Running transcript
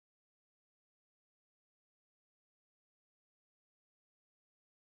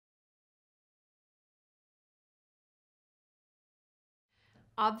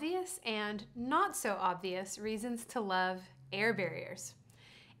Obvious and not so obvious reasons to love air barriers.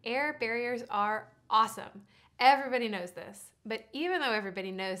 Air barriers are awesome. Everybody knows this. But even though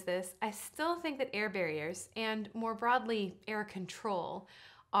everybody knows this, I still think that air barriers, and more broadly, air control,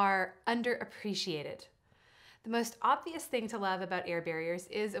 are underappreciated. The most obvious thing to love about air barriers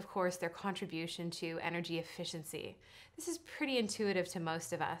is, of course, their contribution to energy efficiency. This is pretty intuitive to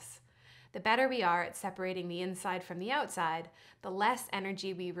most of us. The better we are at separating the inside from the outside, the less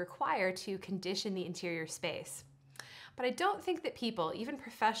energy we require to condition the interior space. But I don't think that people, even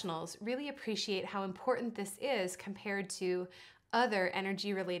professionals, really appreciate how important this is compared to other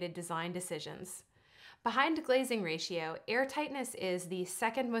energy-related design decisions. Behind glazing ratio, air tightness is the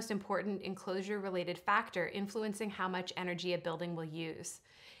second most important enclosure-related factor influencing how much energy a building will use.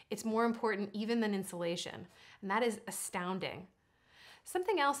 It's more important even than insulation, and that is astounding.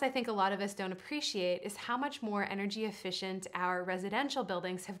 Something else I think a lot of us don't appreciate is how much more energy efficient our residential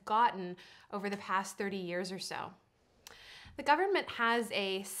buildings have gotten over the past 30 years or so. The government has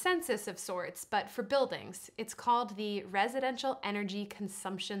a census of sorts, but for buildings, it's called the Residential Energy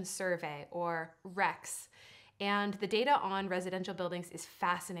Consumption Survey, or RECS, and the data on residential buildings is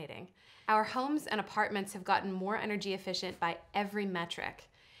fascinating. Our homes and apartments have gotten more energy efficient by every metric.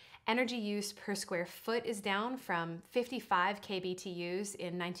 Energy use per square foot is down from 55 kBTUs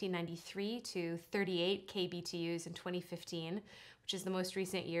in 1993 to 38 kBTUs in 2015, which is the most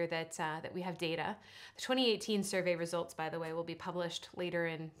recent year that we have data. The 2018 survey results, by the way, will be published later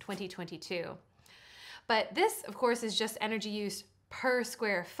in 2022. But this, of course, is just energy use per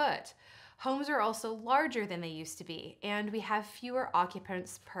square foot. Homes are also larger than they used to be, and we have fewer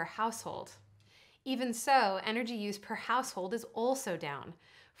occupants per household. Even so, energy use per household is also down,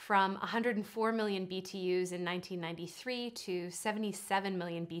 from 104 million BTUs in 1993 to 77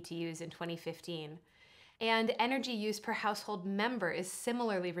 million BTUs in 2015. And energy use per household member is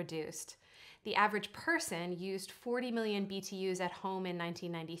similarly reduced. The average person used 40 million BTUs at home in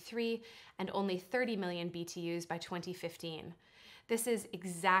 1993 and only 30 million BTUs by 2015. This is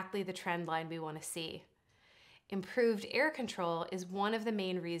exactly the trend line we want to see. Improved air control is one of the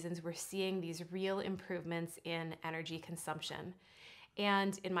main reasons we're seeing these real improvements in energy consumption.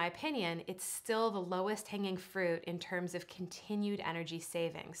 And in my opinion, it's still the lowest hanging fruit in terms of continued energy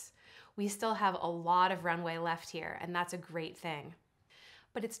savings. We still have a lot of runway left here, and that's a great thing.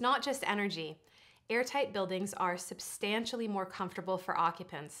 But it's not just energy. Airtight buildings are substantially more comfortable for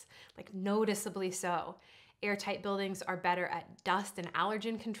occupants, like noticeably so. Airtight buildings are better at dust and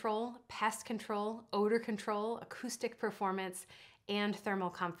allergen control, pest control, odor control, acoustic performance, and thermal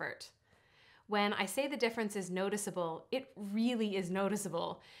comfort. When I say the difference is noticeable, it really is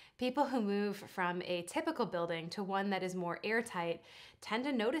noticeable. People who move from a typical building to one that is more airtight tend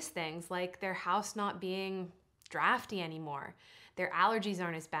to notice things like their house not being drafty anymore. Their allergies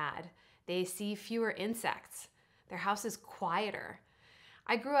aren't as bad. They see fewer insects. Their house is quieter.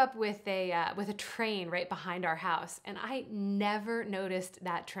 I grew up with a train right behind our house, and I never noticed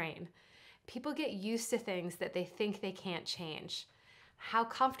that train. People get used to things that they think they can't change. How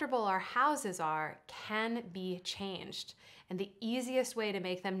comfortable our houses are can be changed, and the easiest way to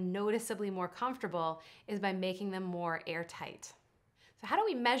make them noticeably more comfortable is by making them more airtight. So how do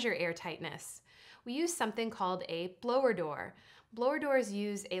we measure airtightness? We use something called a blower door. Blower doors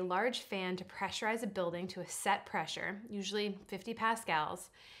use a large fan to pressurize a building to a set pressure, usually 50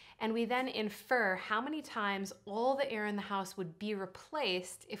 pascals, and we then infer how many times all the air in the house would be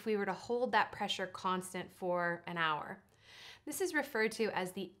replaced if we were to hold that pressure constant for an hour. This is referred to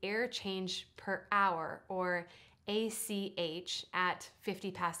as the air change per hour, or ACH, at 50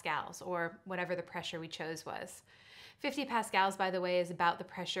 pascals, or whatever the pressure we chose was. 50 pascals, by the way, is about the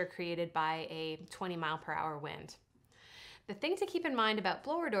pressure created by a 20-mile-per-hour wind. The thing to keep in mind about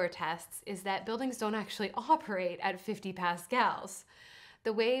blower door tests is that buildings don't actually operate at 50 pascals.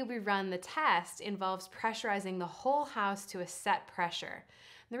 The way we run the test involves pressurizing the whole house to a set pressure.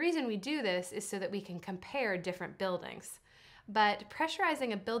 And the reason we do this is so that we can compare different buildings. But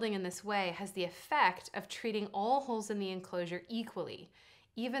pressurizing a building in this way has the effect of treating all holes in the enclosure equally,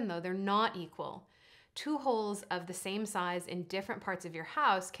 even though they're not equal. Two holes of the same size in different parts of your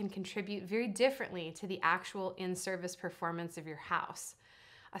house can contribute very differently to the actual in-service performance of your house.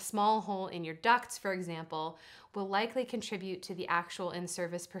 A small hole in your ducts, for example, will likely contribute to the actual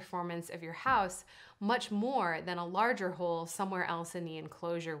in-service performance of your house much more than a larger hole somewhere else in the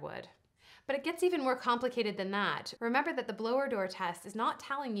enclosure would. But it gets even more complicated than that. Remember that the blower door test is not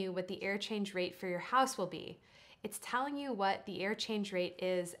telling you what the air change rate for your house will be. It's telling you what the air change rate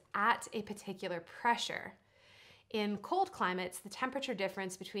is at a particular pressure. In cold climates, the temperature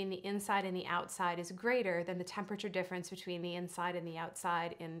difference between the inside and the outside is greater than the temperature difference between the inside and the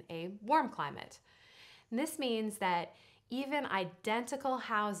outside in a warm climate. And this means that even identical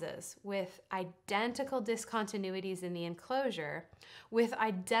houses with identical discontinuities in the enclosure, with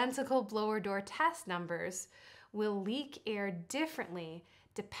identical blower door test numbers, will leak air differently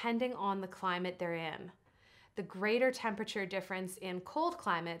depending on the climate they're in. The greater temperature difference in cold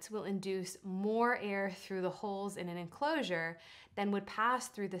climates will induce more air through the holes in an enclosure than would pass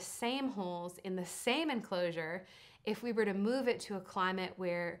through the same holes in the same enclosure if we were to move it to a climate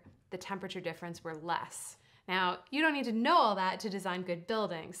where the temperature difference were less. Now, you don't need to know all that to design good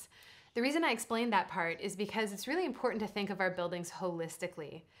buildings. The reason I explained that part is because it's really important to think of our buildings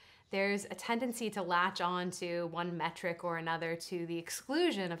holistically. There's a tendency to latch on to one metric or another to the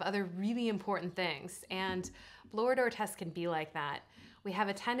exclusion of other really important things, and blower door tests can be like that. We have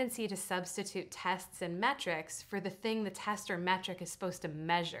a tendency to substitute tests and metrics for the thing the test or metric is supposed to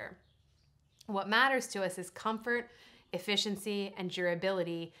measure. What matters to us is comfort, efficiency, and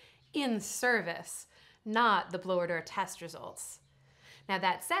durability in service, not the blower door test results. Now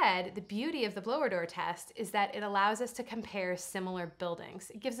that said, the beauty of the blower door test is that it allows us to compare similar buildings.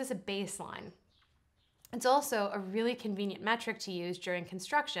 It gives us a baseline. It's also a really convenient metric to use during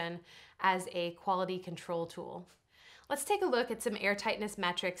construction as a quality control tool. Let's take a look at some air tightness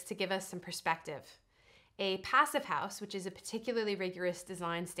metrics to give us some perspective. A passive house, which is a particularly rigorous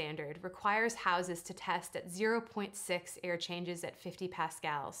design standard, requires houses to test at 0.6 air changes at 50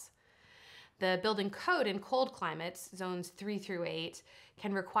 pascals. The building code in cold climates, zones 3 through 8,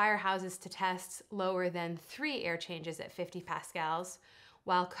 can require houses to test lower than 3 air changes at 50 pascals,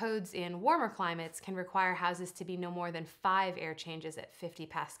 while codes in warmer climates can require houses to be no more than 5 air changes at 50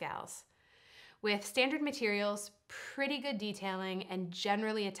 pascals. With standard materials, pretty good detailing, and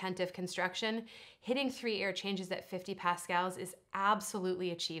generally attentive construction, hitting 3 air changes at 50 pascals is absolutely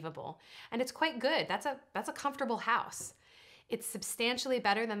achievable. And it's quite good. That's a comfortable house. It's substantially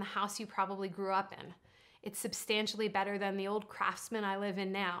better than the house you probably grew up in. It's substantially better than the old Craftsman I live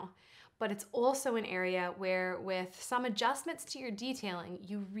in now. But it's also an area where, with some adjustments to your detailing,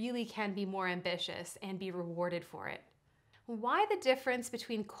 you really can be more ambitious and be rewarded for it. Why the difference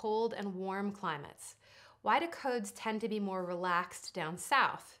between cold and warm climates? Why do codes tend to be more relaxed down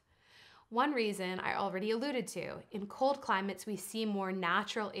south? One reason I already alluded to. In cold climates, we see more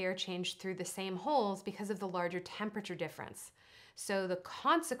natural air change through the same holes because of the larger temperature difference. So the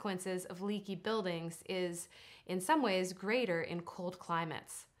consequences of leaky buildings is, in some ways, greater in cold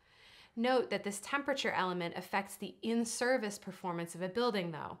climates. Note that this temperature element affects the in-service performance of a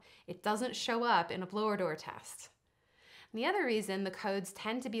building, though. It doesn't show up in a blower door test. And the other reason the codes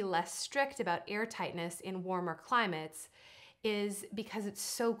tend to be less strict about air tightness in warmer climates is because it's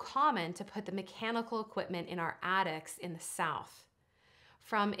so common to put the mechanical equipment in our attics in the south.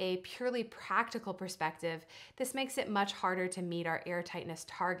 From a purely practical perspective, this makes it much harder to meet our air tightness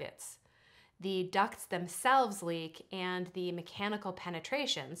targets. The ducts themselves leak, and the mechanical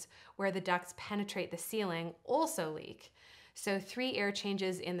penetrations, where the ducts penetrate the ceiling, also leak. So 3 air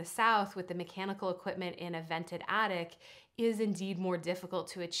changes in the south with the mechanical equipment in a vented attic is indeed more difficult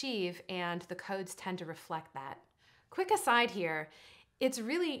to achieve, and the codes tend to reflect that. Quick aside here, it's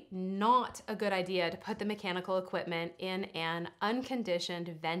really not a good idea to put the mechanical equipment in an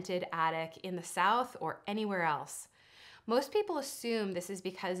unconditioned vented attic in the south or anywhere else. Most people assume this is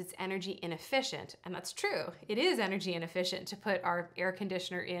because it's energy inefficient, and that's true. It is energy inefficient to put our air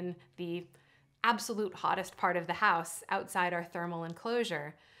conditioner in the absolute hottest part of the house outside our thermal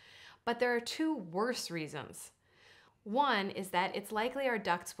enclosure. But there are 2 worse reasons. One is that it's likely our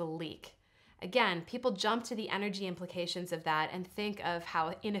ducts will leak. Again, people jump to the energy implications of that and think of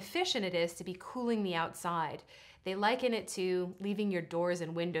how inefficient it is to be cooling the outside. They liken it to leaving your doors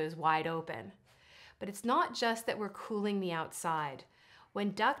and windows wide open. But it's not just that we're cooling the outside.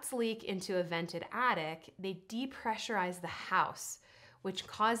 When ducts leak into a vented attic, they depressurize the house, which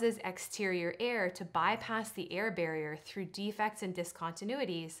causes exterior air to bypass the air barrier through defects and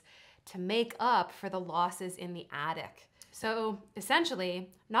discontinuities to make up for the losses in the attic. So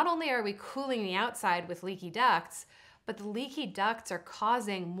essentially, not only are we cooling the outside with leaky ducts, but the leaky ducts are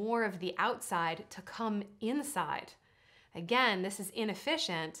causing more of the outside to come inside. Again, this is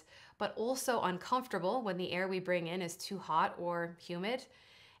inefficient, but also uncomfortable when the air we bring in is too hot or humid.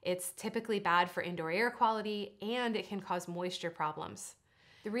 It's typically bad for indoor air quality, and it can cause moisture problems.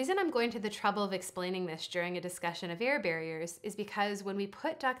 The reason I'm going to the trouble of explaining this during a discussion of air barriers is because when we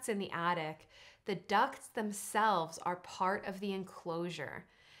put ducts in the attic, the ducts themselves are part of the enclosure.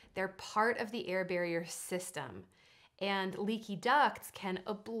 They're part of the air barrier system. And leaky ducts can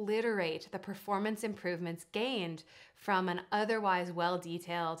obliterate the performance improvements gained from an otherwise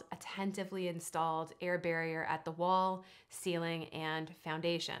well-detailed, attentively installed air barrier at the wall, ceiling, and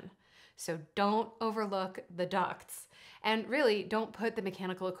foundation. So don't overlook the ducts. And really, don't put the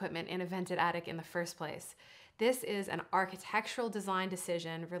mechanical equipment in a vented attic in the first place. This is an architectural design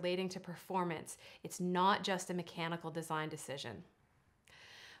decision relating to performance. It's not just a mechanical design decision.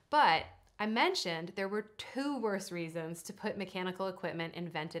 But I mentioned there were two worse reasons to put mechanical equipment in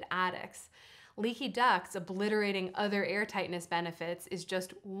vented attics. Leaky ducts obliterating other air tightness benefits is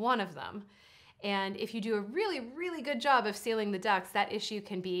just one of them. And if you do a really, really good job of sealing the ducts, that issue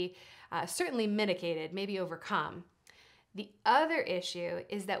can be certainly mitigated, maybe overcome. The other issue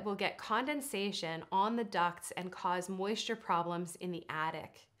is that we'll get condensation on the ducts and cause moisture problems in the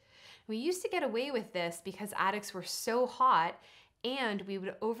attic. We used to get away with this because attics were so hot, and we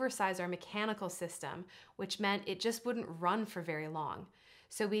would oversize our mechanical system, which meant it just wouldn't run for very long.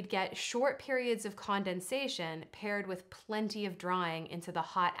 So we'd get short periods of condensation paired with plenty of drying into the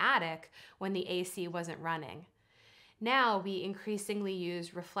hot attic when the AC wasn't running. Now we increasingly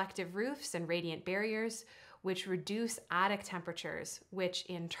use reflective roofs and radiant barriers, which reduce attic temperatures, which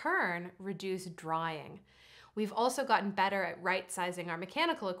in turn reduce drying. We've also gotten better at right-sizing our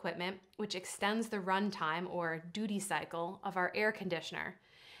mechanical equipment, which extends the runtime or duty cycle of our air conditioner.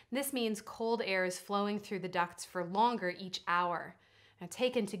 This means cold air is flowing through the ducts for longer each hour. Now,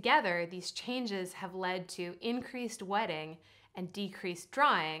 taken together, these changes have led to increased wetting and decreased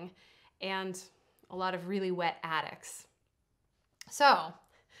drying, and a lot of really wet attics. So,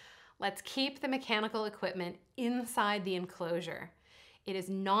 let's keep the mechanical equipment inside the enclosure. It is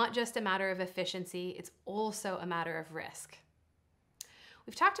not just a matter of efficiency, it's also a matter of risk.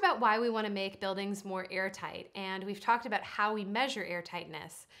 We've talked about why we want to make buildings more airtight, and we've talked about how we measure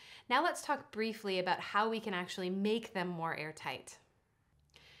airtightness. Now let's talk briefly about how we can actually make them more airtight.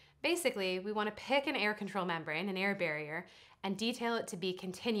 Basically, we want to pick an air control membrane, an air barrier, and detail it to be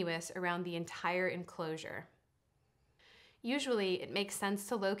continuous around the entire enclosure. Usually, it makes sense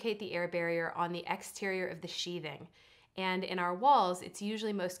to locate the air barrier on the exterior of the sheathing. And in our walls, it's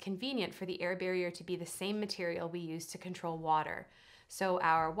usually most convenient for the air barrier to be the same material we use to control water. So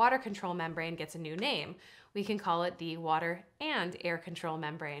our water control membrane gets a new name. We can call it the water and air control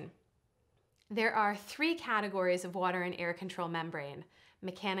membrane. There are three categories of water and air control membrane: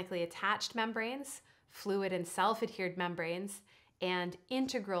 mechanically attached membranes, fluid and self-adhered membranes, and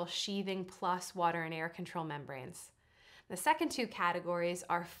integral sheathing plus water and air control membranes. The second two categories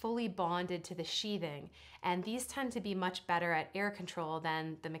are fully bonded to the sheathing, and these tend to be much better at air control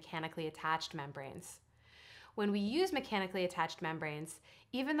than the mechanically attached membranes. When we use mechanically attached membranes,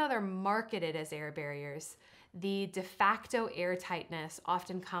 even though they're marketed as air barriers, the de facto air tightness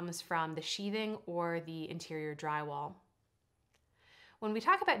often comes from the sheathing or the interior drywall. When we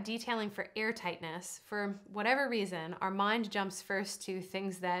talk about detailing for air tightness, for whatever reason, our mind jumps first to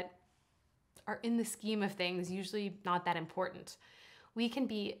things that are in the scheme of things usually not that important. We can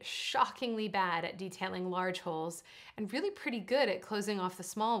be shockingly bad at detailing large holes and really pretty good at closing off the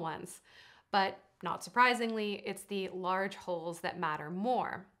small ones. But not surprisingly, it's the large holes that matter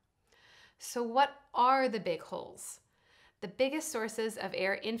more. So what are the big holes? The biggest sources of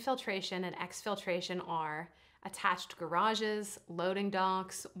air infiltration and exfiltration are attached garages, loading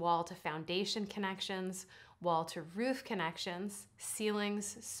docks, wall to foundation connections, wall to roof connections,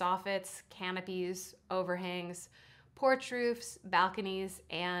 ceilings, soffits, canopies, overhangs, porch roofs, balconies,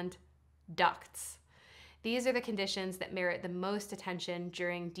 and ducts. These are the conditions that merit the most attention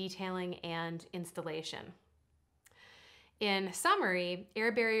during detailing and installation. In summary,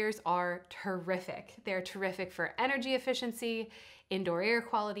 air barriers are terrific. They're terrific for energy efficiency, indoor air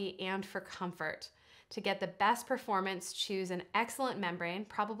quality, and for comfort. To get the best performance, choose an excellent membrane,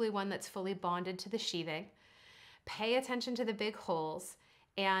 probably one that's fully bonded to the sheathing. Pay attention to the big holes,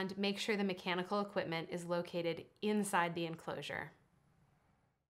 and make sure the mechanical equipment is located inside the enclosure.